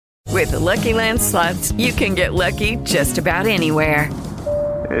With the Lucky Land Slots, you can get lucky just about anywhere.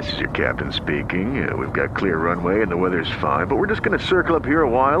 This is your captain speaking. We've got clear runway and the weather's fine, but we're just going to circle up here a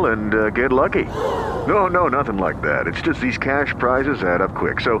while and get lucky. No, nothing like that. It's just these cash prizes add up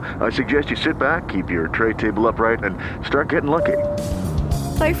quick. So I suggest you sit back, keep your tray table upright, and start getting lucky.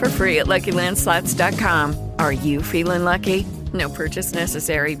 Play for free at LuckyLandSlots.com. Are you feeling lucky? No purchase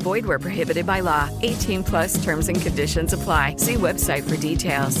necessary. Void where prohibited by law. 18 plus terms and conditions apply. See website for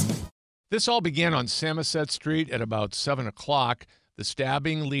details. This all began on Samoset Street at about 7 o'clock. The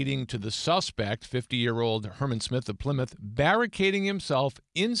stabbing leading to the suspect, 50-year-old Herman Smith of Plymouth, barricading himself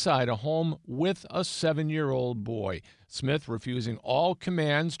inside a home with a 7-year-old boy. Smith refusing all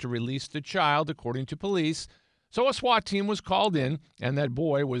commands to release the child, according to police. So a SWAT team was called in, and that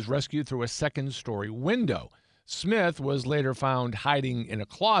boy was rescued through a second-story window. Smith was later found hiding in a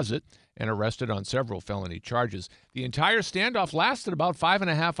closet and arrested on several felony charges. The entire standoff lasted about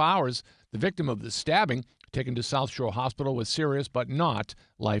 5.5 hours. The victim of the stabbing taken to South Shore Hospital with serious but not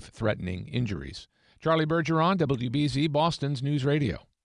life-threatening injuries. Charlie Bergeron, WBZ, Boston's News Radio.